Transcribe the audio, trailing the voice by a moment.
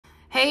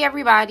Hey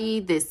everybody,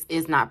 this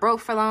is Not Broke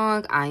for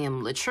Long. I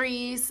am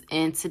Latrice,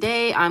 and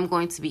today I'm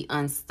going to be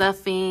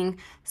unstuffing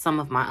some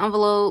of my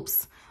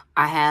envelopes.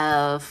 I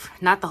have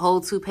not the whole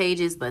 2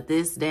 pages, but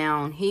this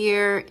down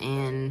here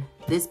and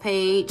this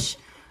page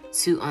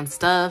to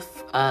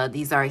unstuff.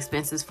 These are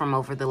expenses from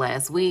over the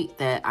last week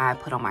that I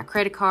put on my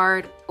credit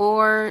card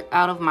or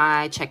out of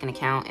my checking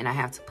account, and I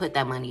have to put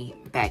that money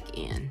back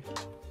in.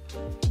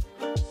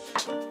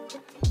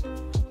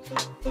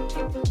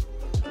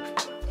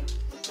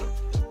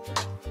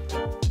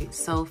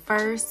 So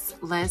first,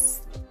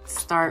 let's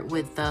start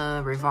with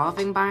the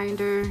revolving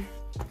binder,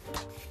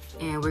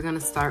 and we're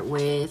gonna start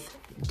with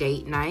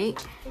date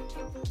night.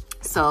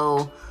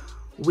 So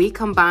we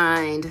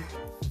combined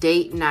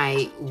date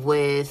night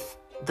with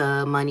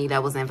the money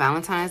that was in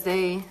Valentine's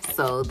Day.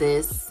 So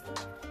this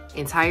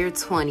entire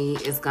 20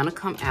 is gonna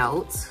come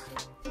out,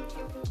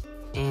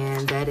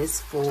 and that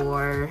is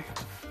for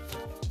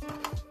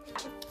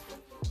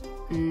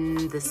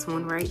this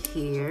one right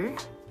here.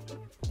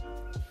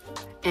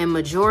 And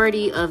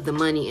majority of the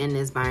money in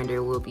this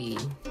binder will be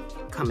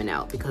coming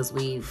out because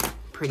we've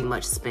pretty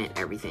much spent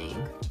everything.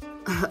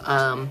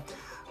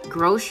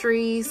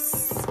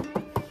 Groceries.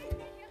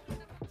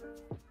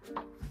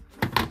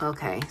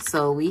 Okay,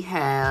 so we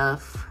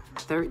have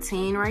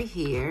 13 right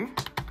here.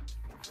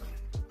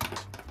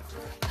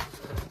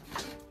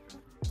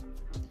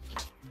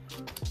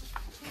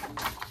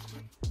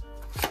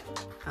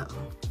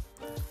 Uh-oh.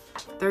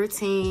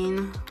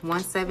 13,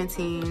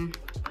 117.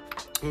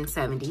 and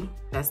 70.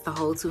 That's the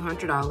whole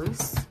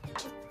 $200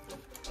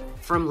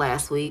 from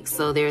last week.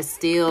 So there's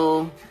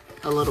still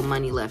a little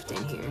money left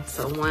in here.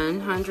 So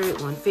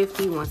 100,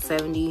 150,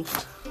 170,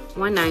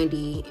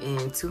 190,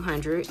 and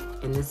 200.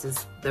 And this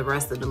is the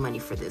rest of the money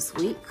for this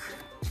week.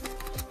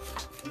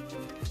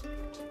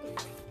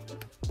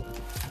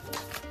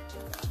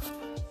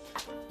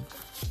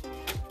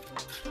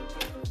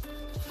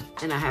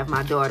 And I have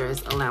my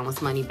daughter's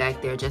allowance money back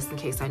there just in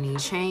case I need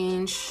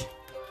change.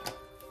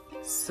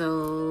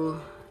 So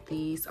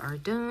these are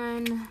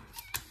done.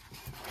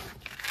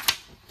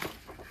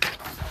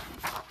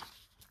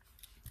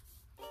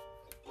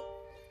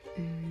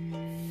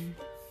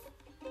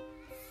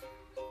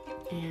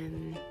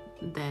 And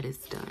that is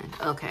done.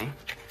 Okay.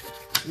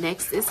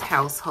 Next is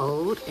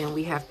household, and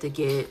we have to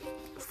get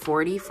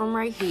 40 from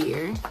right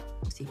here.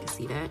 So you can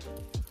see that.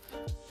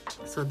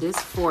 So this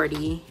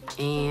 40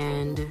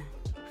 and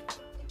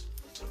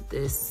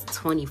this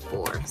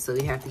 24. So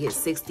we have to get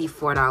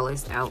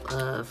 $64 out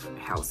of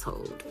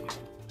household.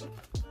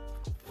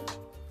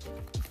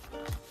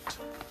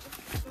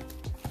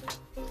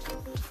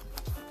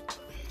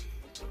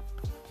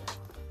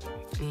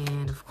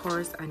 And of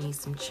course I need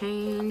some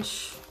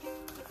change.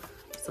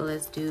 So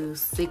let's do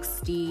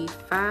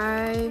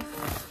 65.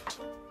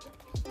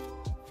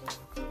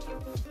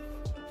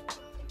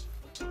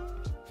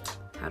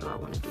 How do I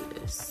want to do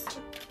this?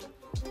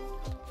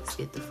 Let's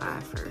get the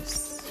 5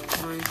 first.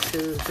 1,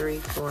 2, 3,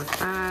 4,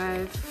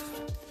 5.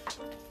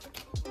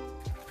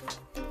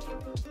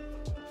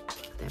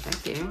 Put that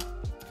back there.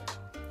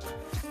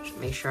 Just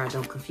make sure I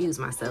don't confuse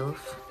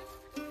myself.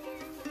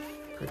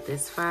 Put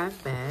this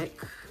 5 back.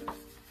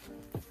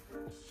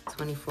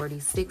 20, 40,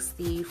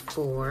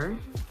 64.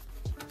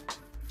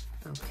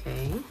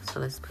 Okay, so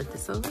let's put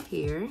this over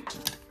here.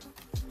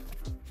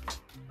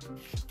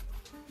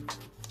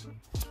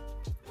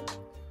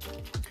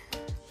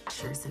 Make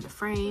sure it's in the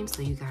frame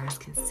so you guys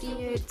can see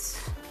it.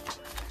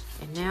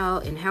 And now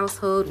in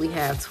household, we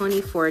have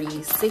 20,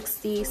 40,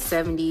 60,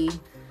 70,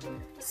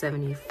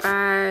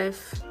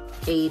 75,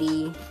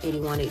 80,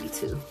 81,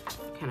 82.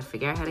 Kind of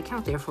figure out how to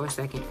count there for a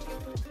second.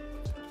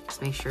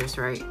 Let's make sure it's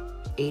right.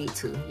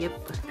 82, yep.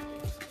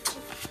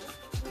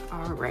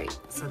 All right,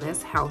 so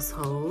that's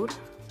household.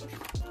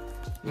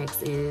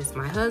 Next is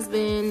my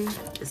husband.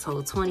 This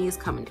whole 20 is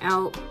coming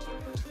out.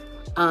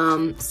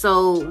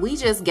 So we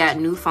just got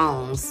new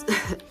phones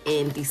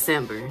in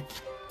December,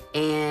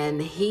 and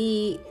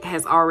he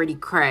has already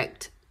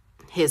cracked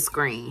his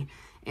screen.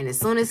 And as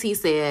soon as he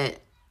said,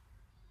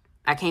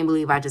 I can't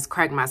believe I just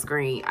cracked my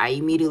screen, I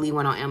immediately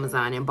went on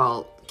Amazon and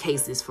bought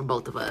cases for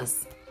both of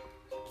us.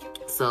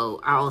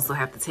 So I also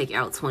have to take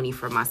out 20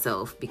 for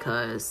myself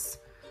because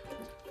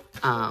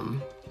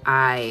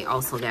I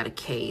also got a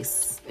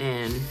case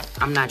and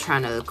I'm not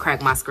trying to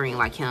crack my screen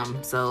like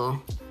him.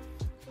 So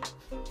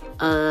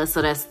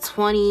that's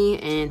 20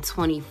 and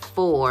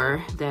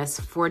 24. That's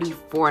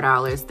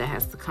 $44 that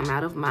has to come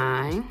out of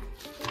mine.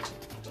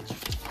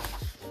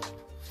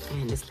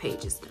 And this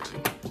page is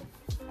done.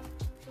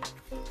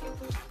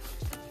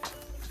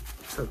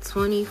 So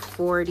 20,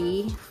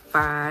 40,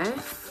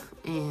 5.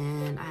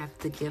 And I have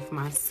to give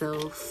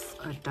myself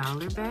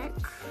 $1 back.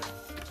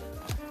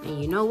 And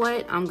you know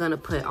what? I'm gonna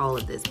put all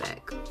of this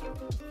back.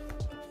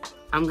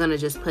 I'm gonna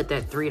just put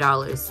that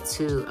 $3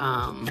 to,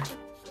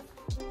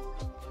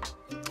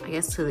 I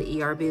guess to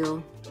the ER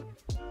bill.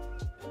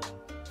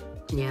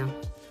 Yeah.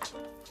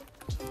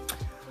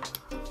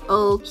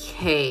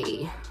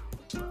 Okay.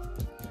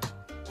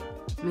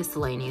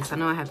 Miscellaneous. I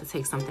know I have to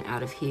take something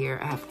out of here.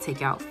 I have to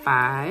take out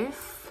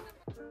 5.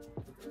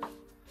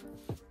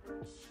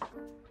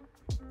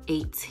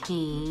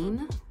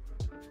 18.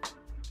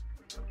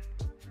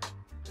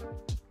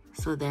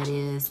 So that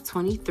is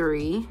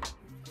 23.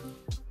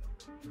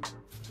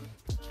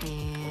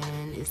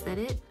 And is that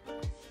it?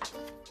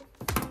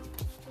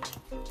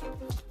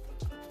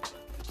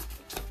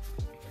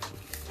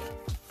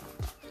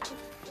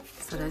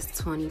 So that's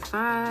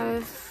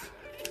 25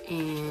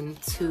 and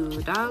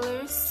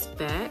 $2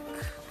 back.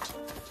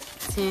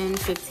 10,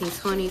 15,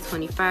 20,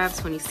 25,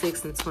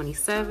 26, and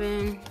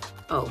 27.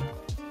 Oh,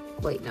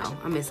 wait, no,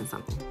 I'm missing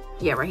something.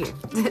 Yeah, right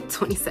here,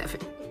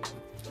 27.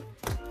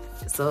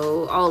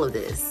 So all of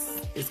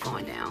this is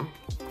going down.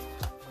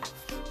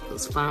 It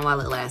was fun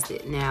while it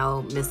lasted.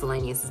 Now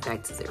miscellaneous is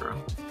back to 0.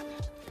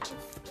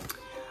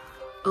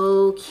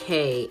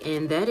 Okay,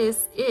 and that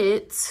is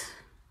it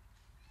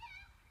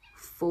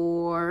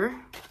for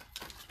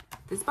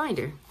this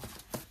binder.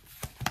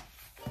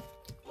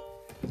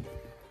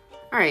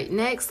 All right,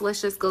 next,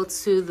 let's just go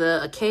to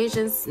the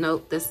occasions.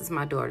 Nope, this is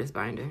my daughter's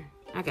binder.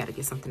 I gotta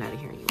get something out of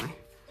here anyway.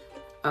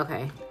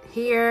 Okay,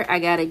 here I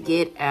gotta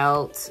get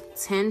out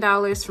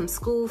 $10 from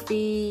school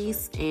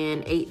fees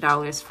and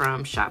 $8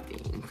 from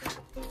shopping.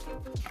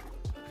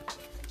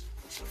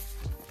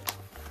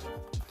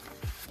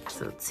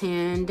 So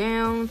 10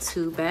 down,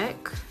 2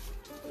 back.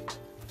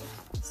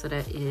 So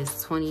that is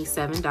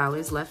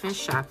 $27 left in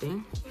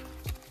shopping.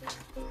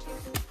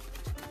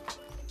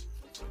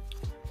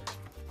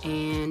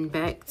 And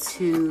back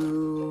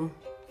to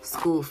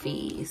school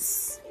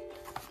fees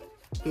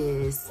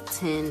is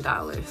 $10.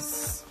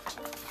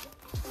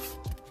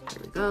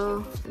 There we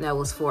go. And that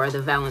was for the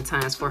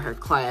Valentine's for her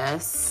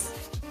class.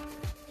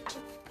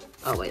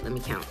 Oh wait, let me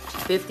count.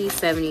 50,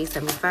 70,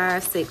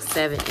 75, 6,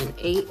 7, and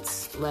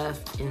 8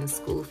 left in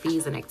school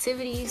fees and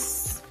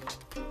activities.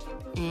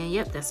 And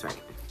yep, that's right.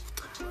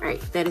 All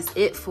right, that is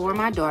it for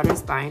my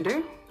daughter's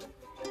binder.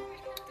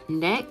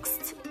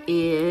 Next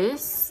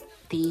is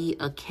the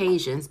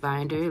occasions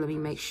binder. Let me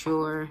make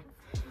sure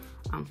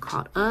I'm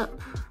caught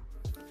up.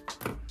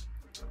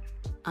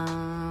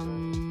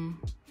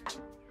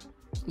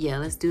 Yeah,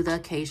 let's do the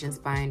occasions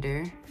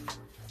binder.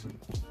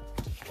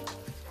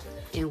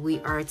 And we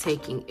are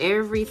taking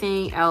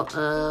everything out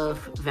of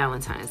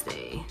Valentine's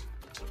Day.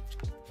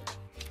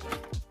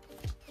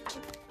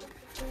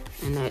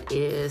 And that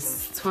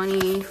is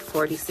 20,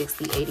 40,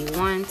 60,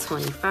 81,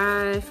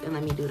 25. And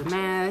let me do the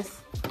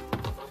math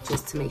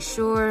just to make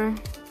sure.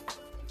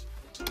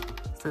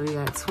 So we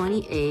got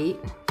 28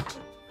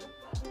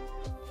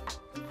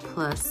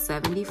 plus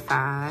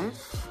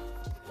 75.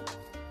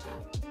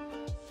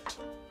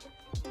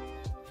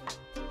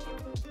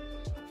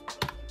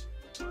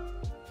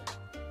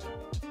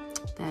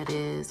 That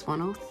is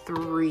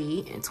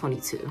 103 and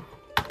 22.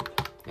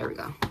 There we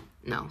go.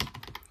 No.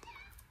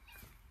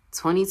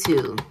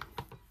 22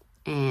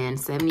 and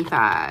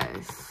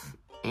 75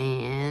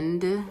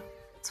 and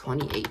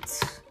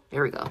 28.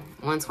 There we go.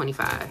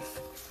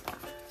 125.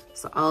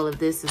 So all of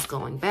this is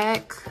going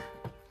back.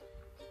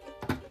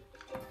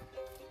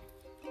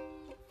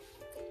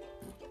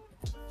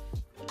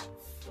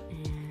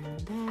 And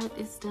that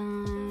is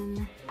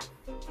done.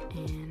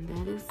 And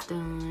that is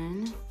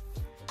done.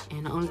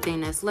 And the only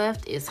thing that's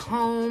left is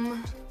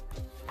home.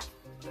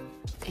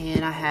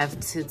 And I have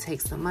to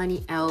take some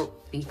money out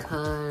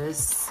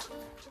because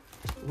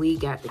we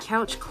got the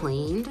couch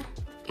cleaned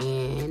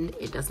and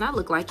it does not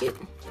look like it.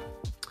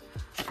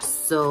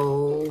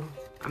 So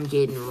I'm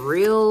getting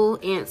real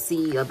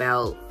antsy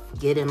about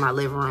getting my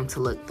living room to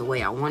look the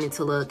way I want it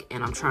to look,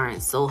 and I'm trying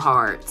so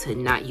hard to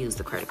not use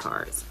the credit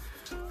cards.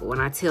 But when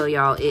I tell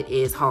y'all, it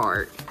is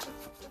hard.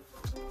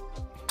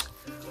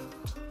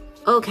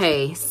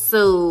 Okay,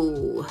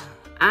 so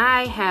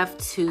I have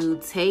to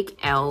take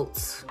out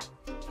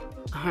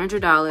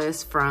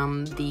 $100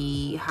 from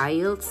the high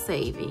yield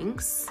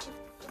savings,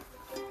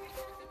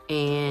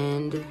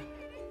 and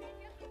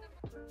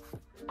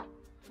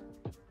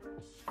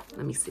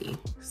let me see.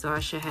 So I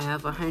should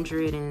have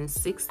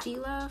 160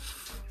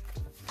 left.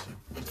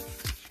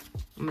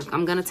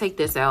 I'm gonna take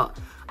this out.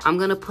 I'm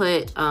gonna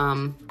put,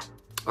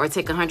 or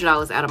take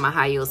 $100 out of my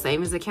high yield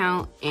savings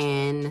account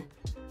and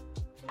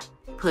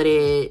put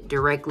it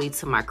directly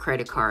to my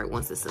credit card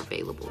once it's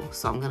available.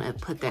 So I'm gonna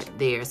put that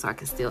there so I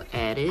can still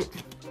add it.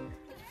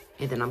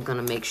 And then I'm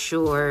gonna make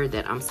sure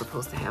that I'm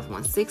supposed to have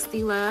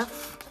 160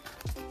 left.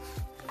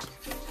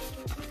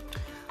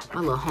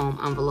 My little home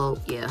envelope,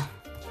 yeah.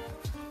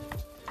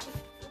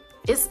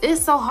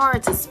 It's so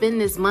hard to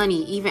spend this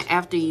money even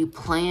after you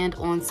planned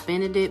on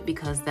spending it,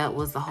 because that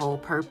was the whole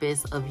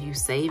purpose of you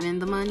saving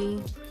the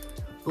money.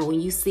 But when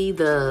you see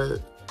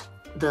the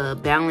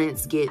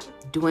balance get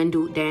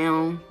dwindled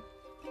down,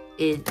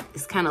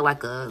 it's kind of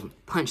like a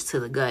punch to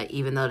the gut,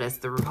 even though that's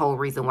the whole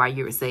reason why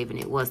you were saving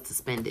it, was to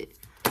spend it.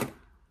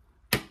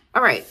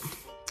 All right,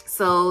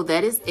 so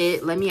that is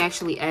it. Let me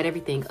actually add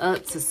everything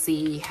up to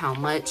see how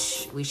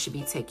much we should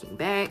be taking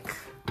back.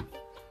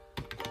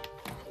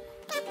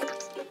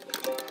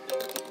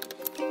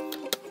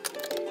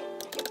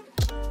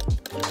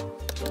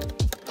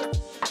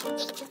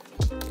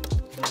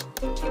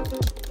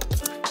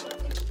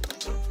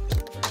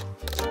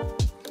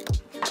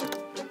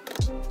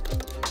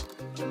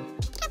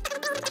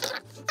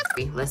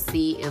 let's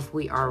see if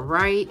we are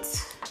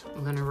right.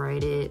 I'm gonna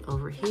write it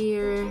over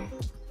here.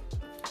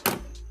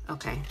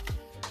 Okay.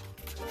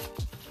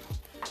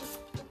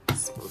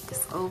 Let's move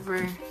this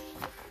over.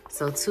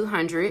 So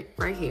 200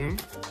 right here.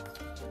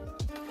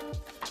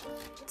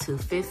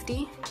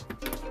 250.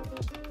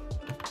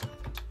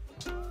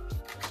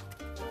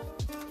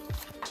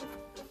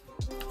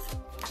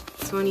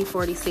 20,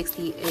 40,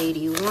 60,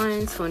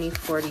 81, 20,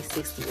 40,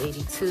 60,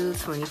 82,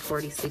 20,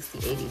 40,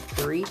 60,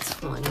 83,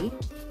 20.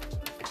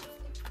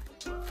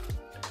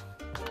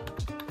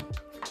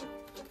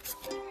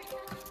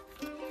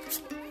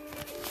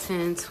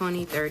 10,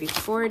 20, 30,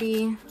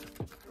 40,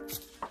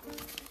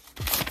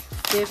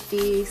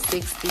 50,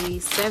 60,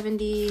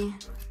 70,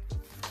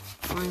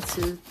 1,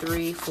 2,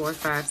 3, 4,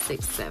 5,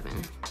 6, 7.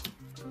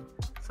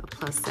 So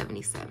plus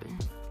 77.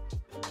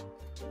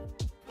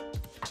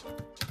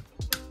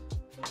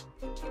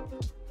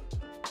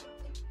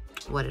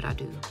 What did I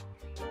do?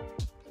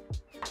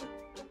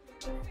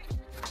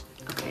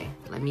 Okay,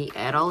 let me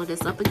add all of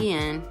this up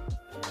again.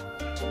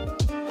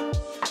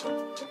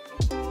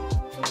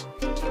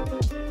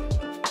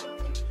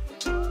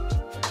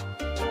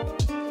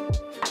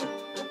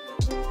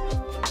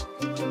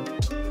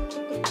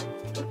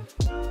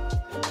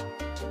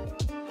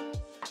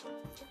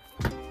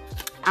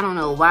 I don't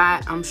know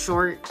why I'm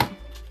short.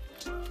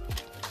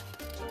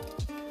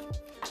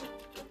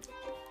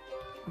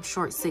 I'm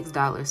short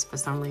 $6 for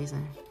some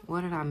reason.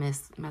 What did I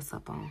mess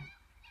up on?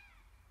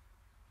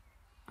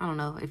 I don't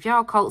know. If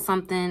y'all caught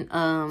something,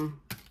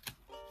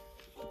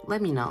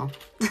 let me know.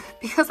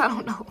 Because I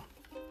don't know.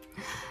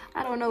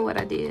 I don't know what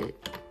I did.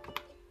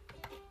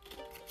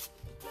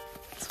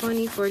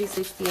 20, 40,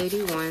 60,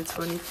 81,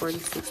 20, 40,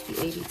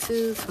 60,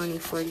 82, 20,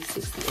 40,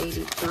 60,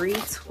 83,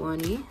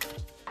 20.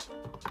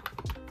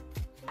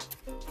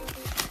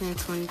 10,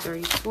 20,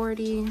 30,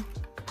 40.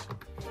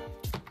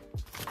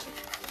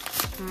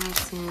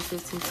 5, 10,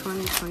 15,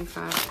 20,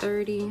 25,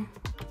 30.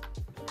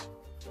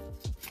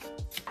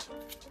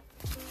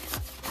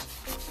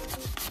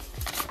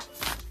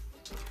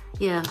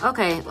 Yeah,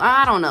 okay.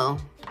 I don't know.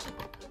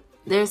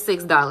 There's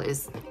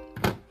 $6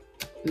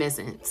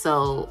 missing.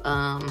 So,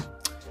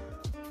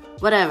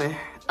 whatever.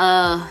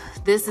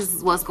 This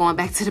is what's going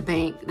back to the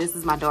bank. This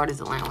is my daughter's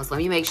allowance. Let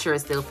me make sure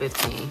it's still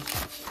 15.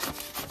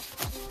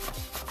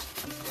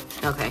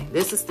 Okay,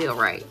 this is still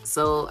right.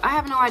 So I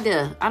have no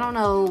idea. I don't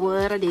know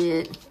what I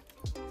did.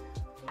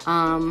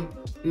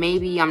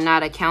 Maybe I'm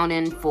not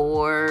accounting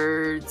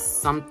for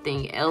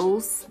something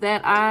else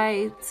that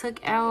I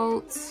took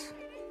out.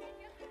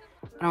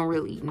 I don't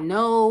really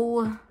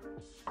know.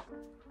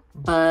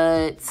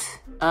 But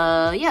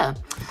yeah,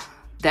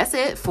 that's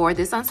it for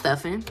this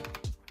unstuffing.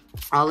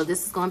 All of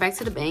this is going back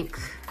to the bank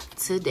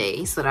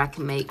today so that I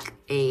can make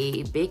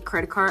a big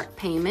credit card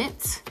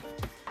payment.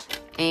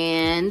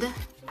 And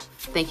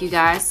thank you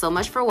guys so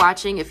much for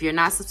watching. If you're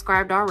not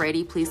subscribed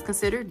already, please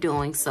consider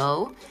doing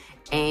so.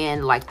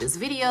 And like this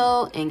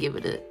video and give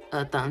it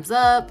a thumbs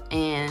up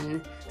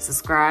and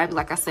subscribe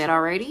like I said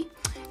already.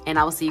 And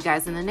I will see you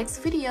guys in the next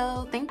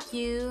video. Thank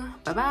you.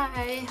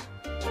 Bye-bye.